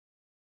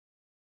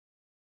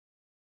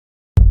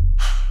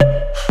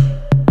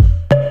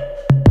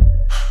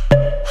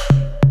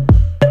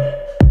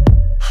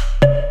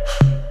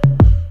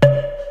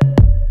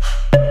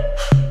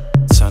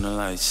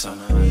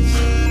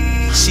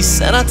She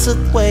said I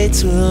took way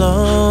too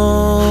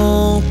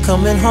long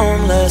coming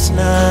home last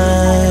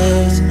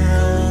night.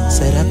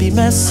 Said I'd be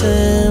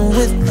messing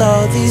with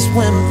all these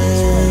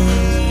women.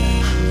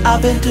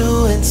 I've been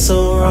doing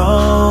so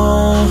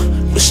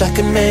wrong, wish I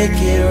could make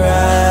it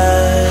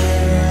right.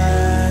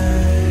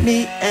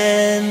 Me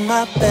and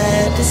my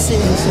bad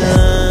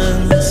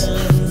decisions.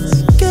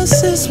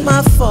 Guess it's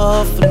my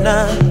fault for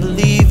not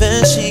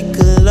believing she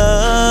could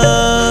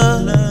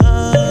love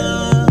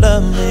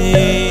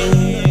me.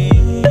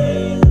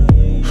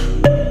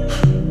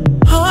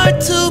 Hard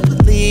to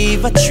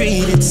believe I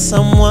treated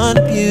someone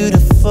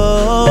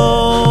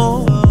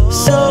beautiful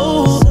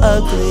so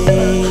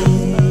ugly.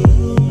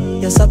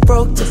 Yes, I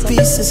broke to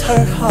pieces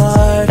her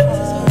heart.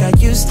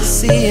 Got used to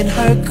seeing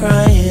her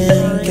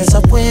crying. Guess I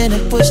went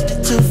and pushed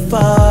it too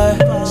far.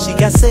 She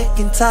got sick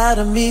and tired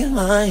of me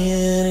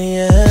lying,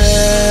 yeah.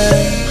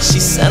 She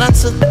said I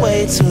took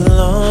way too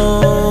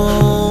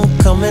long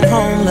coming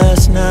home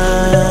last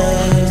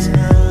night.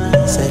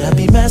 Said I'd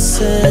be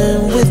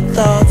messing with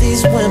all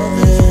these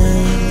women.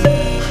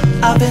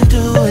 I've been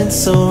doing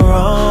so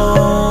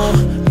wrong,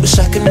 wish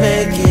I could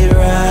make it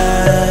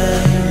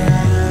right.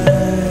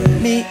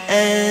 Me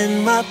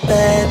and my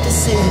bad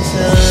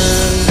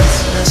decisions.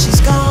 Now she's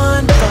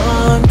gone,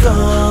 gone,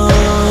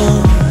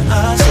 gone.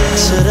 I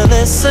should've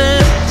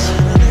listened,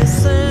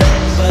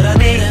 but I didn't.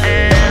 Me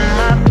and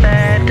my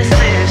bad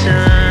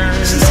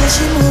decisions. She said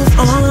she moved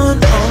on,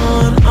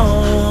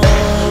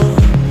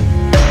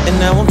 and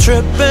now I'm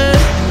tripping.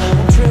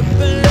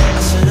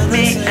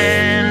 Me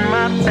and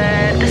my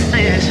bad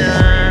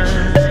decisions.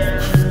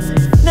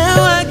 Now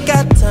I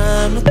got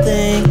time to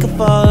think of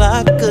all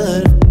I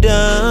could've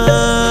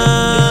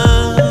done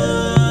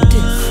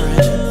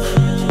different.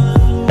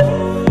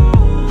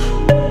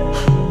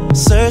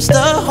 Searched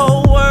the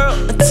whole world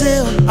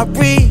until I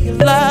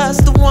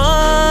realized the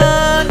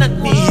one I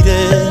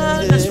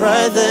needed is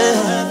right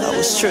there. I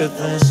was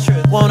tripping,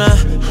 won't I?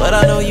 But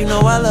I know you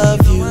know I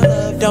love you,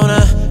 don't I?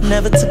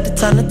 Never took the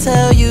time to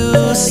tell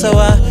you, so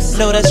I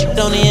know that you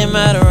don't even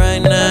matter right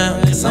now.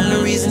 Cause I'm the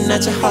reason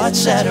that your heart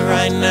shattered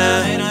right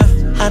now.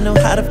 I know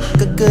how to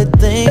fuck a good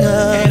thing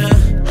up.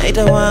 Ain't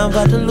that why I'm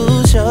about to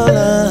lose your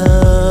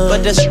love.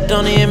 But that shit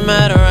don't even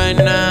matter right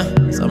now.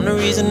 So I'm the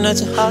reason that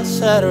your heart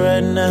shattered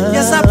right now.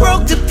 Yes, I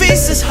broke to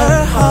pieces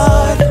her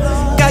heart.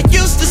 Got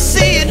used to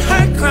seeing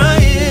her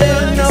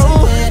crying. No,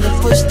 and I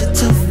pushed it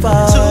too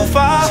far.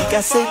 She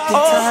got sick and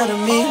tired of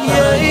me.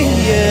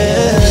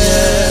 Yeah.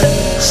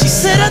 She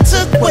said I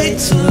took way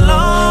too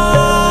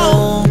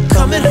long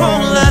coming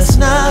home last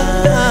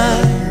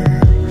night.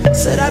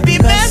 Said I'd be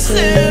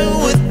messing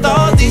with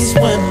all these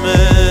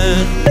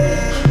women.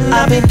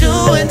 I've been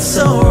doing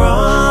so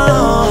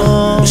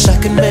wrong, wish I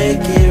could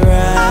make it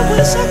right. I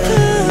wish I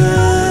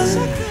could.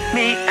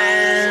 Me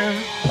and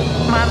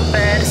my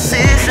bad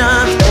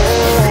decisions.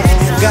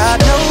 God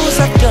knows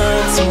I've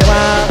done some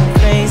wild,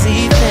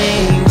 crazy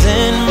things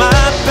in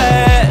my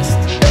past.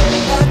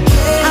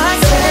 I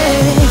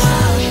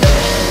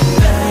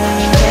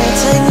can't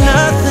take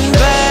nothing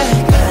back.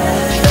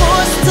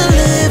 Forced to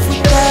live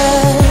with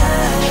that.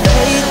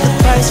 Paid the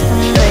price for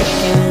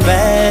making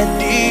bad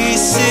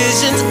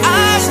decisions. I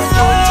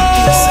know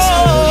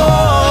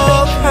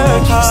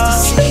hurt.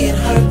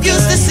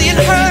 Used to seeing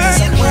her cry.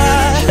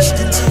 Pushed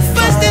it too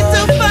far.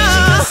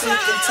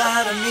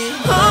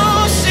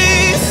 Oh,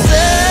 she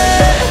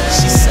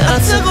said I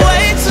took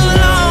way too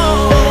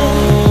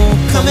long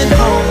coming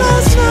home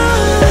last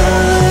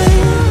night.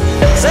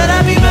 Said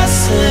I'd be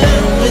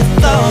messing with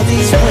all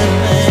these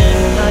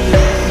women.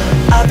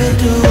 I've been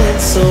doing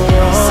so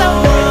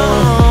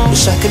wrong,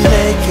 wish I could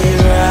make it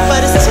right.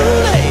 But it's too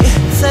late,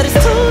 said it's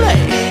too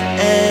late.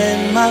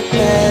 And my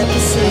bad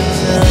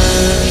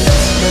decisions.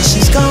 Now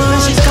she's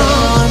gone, she's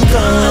gone,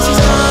 gone. Now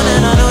she's gone,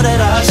 and I know that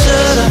I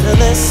should've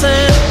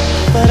listened,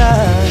 but I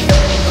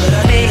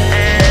me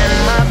and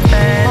my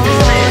bad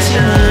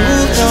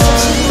decisions.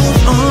 She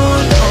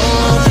moved on,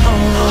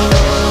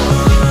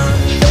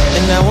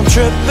 and now I'm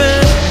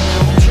tripping.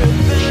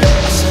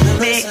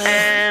 Me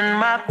and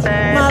my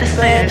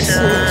bad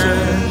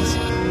decisions.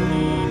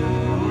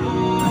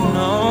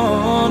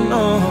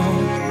 No,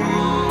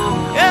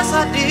 yes I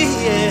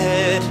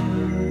did.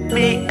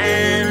 Me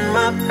and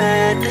my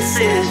bad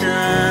decisions.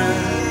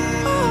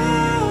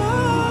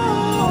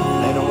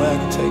 Ain't no way I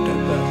can take that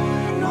back.